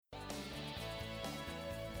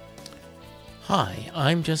Hi,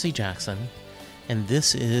 I'm Jesse Jackson, and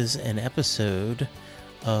this is an episode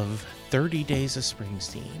of 30 Days of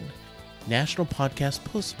Springsteen. National Podcast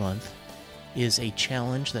Post Month is a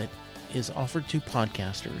challenge that is offered to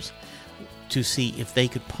podcasters to see if they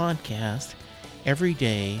could podcast every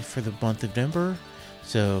day for the month of November.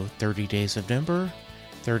 So 30 days of November,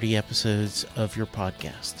 30 episodes of your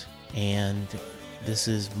podcast. And this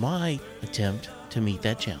is my attempt to meet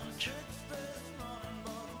that challenge.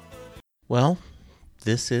 Well,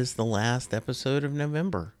 this is the last episode of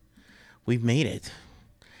November. We've made it.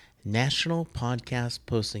 National Podcast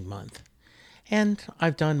Posting Month. And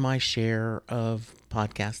I've done my share of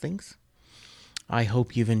podcastings. I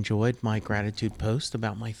hope you've enjoyed my gratitude post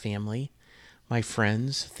about my family, my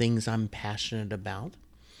friends, things I'm passionate about.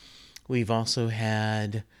 We've also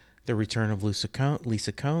had the return of Lisa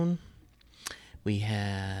Cohn. We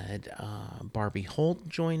had Barbie Holt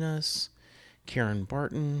join us, Karen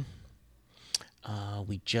Barton.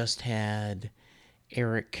 We just had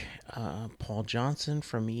Eric Paul Johnson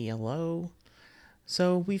from ELO.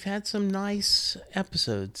 So we've had some nice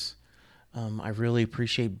episodes. I really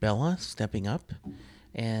appreciate Bella stepping up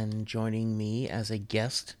and joining me as a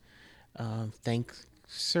guest.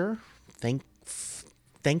 Thankful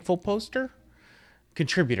poster?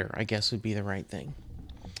 Contributor, I guess would be the right thing.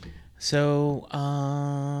 So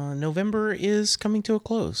November is coming to a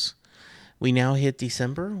close. We now hit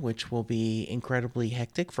December, which will be incredibly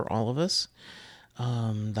hectic for all of us.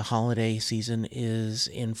 The holiday season is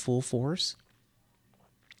in full force.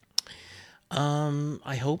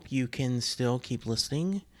 I hope you can still keep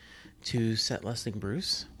listening to Set Listing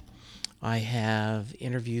Bruce. I have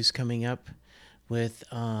interviews coming up with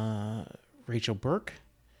Rachel Burke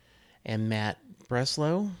and Matt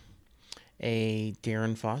Breslow, a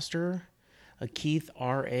Darren Foster, a Keith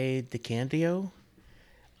R.A. DeCandio.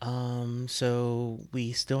 So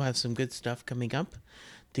we still have some good stuff coming up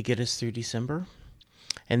to get us through December.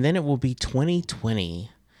 And then it will be 2020,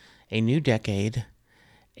 a new decade,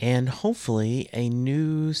 and hopefully a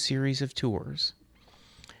new series of tours.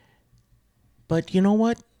 But you know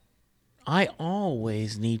what? I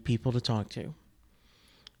always need people to talk to.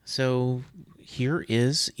 So here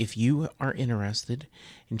is, if you are interested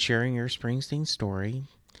in sharing your Springsteen story,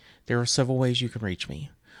 there are several ways you can reach me.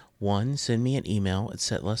 One, send me an email at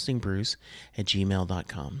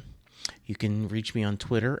setlistingbruce@gmail.com. You can reach me on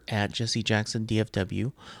Twitter at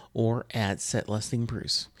JesseJacksonDFW or at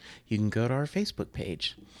SetListingBruce. You can go to our Facebook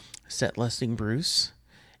page, SetListingBruce,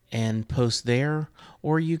 and post there,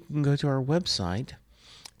 or you can go to our website,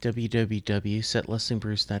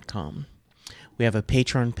 www.setlistingbruce.com. We have a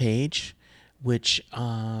Patreon page, which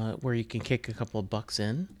where you can kick a couple of bucks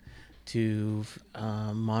in to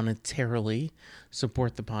monetarily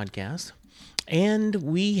support the podcast. And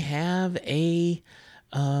we have a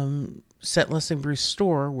Set Listing Bruce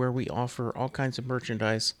store where we offer all kinds of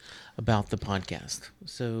merchandise about the podcast.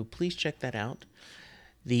 So please check that out.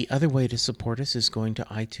 The other way to support us is going to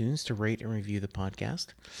iTunes to rate and review the podcast,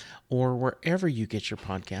 or wherever you get your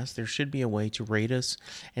podcast, there should be a way to rate us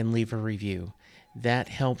and leave a review. That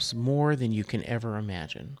helps more than you can ever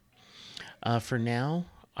imagine. For now,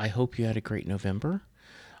 I hope you had a great November.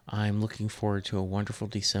 I'm looking forward to a wonderful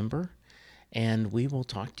December, and we will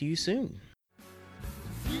talk to you soon.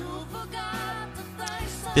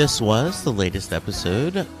 This was the latest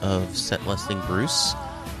episode of Set Listing Bruce,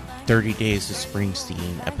 30 Days of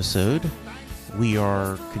Springsteen episode. We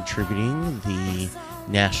are contributing the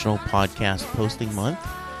National Podcast Posting Month.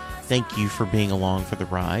 Thank you for being along for the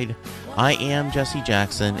ride. I am Jesse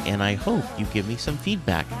Jackson, and I hope you give me some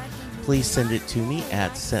feedback. Please send it to me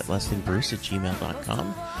at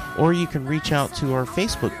setlistingbruce@gmail.com, or you can reach out to our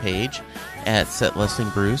Facebook page at Set Listing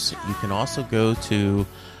Bruce. You can also go to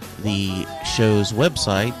the show's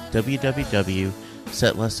website,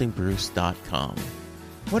 www.setlistingbruce.com.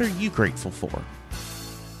 What are you grateful for?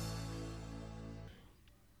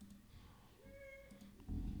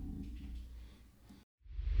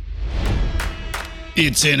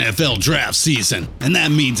 It's NFL draft season, and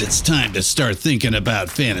that means it's time to start thinking about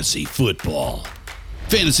fantasy football.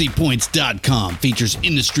 FantasyPoints.com features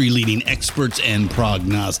industry-leading experts and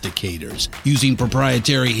prognosticators using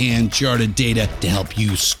proprietary hand-charted data to help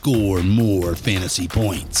you score more fantasy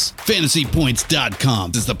points.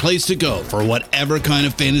 FantasyPoints.com is the place to go for whatever kind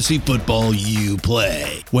of fantasy football you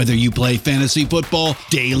play. Whether you play fantasy football,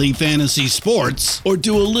 daily fantasy sports, or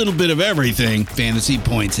do a little bit of everything, Fantasy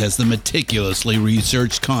Points has the meticulously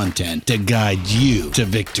researched content to guide you to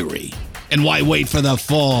victory. And why wait for the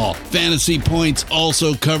fall? Fantasy Points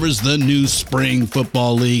also covers the new spring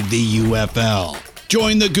football league, the UFL.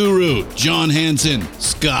 Join the guru, John Hansen,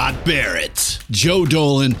 Scott Barrett, Joe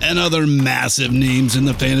Dolan, and other massive names in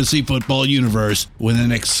the fantasy football universe with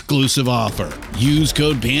an exclusive offer. Use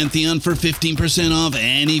code Pantheon for 15% off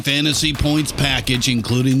any Fantasy Points package,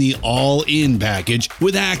 including the all-in package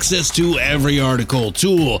with access to every article,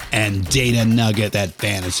 tool, and data nugget that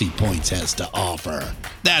Fantasy Points has to offer.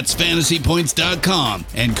 That's fantasypoints.com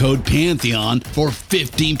and code Pantheon for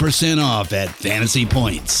 15% off at Fantasy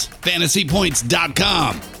Points.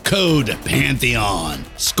 Fantasypoints.com, code Pantheon.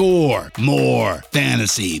 Score more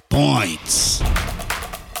fantasy points.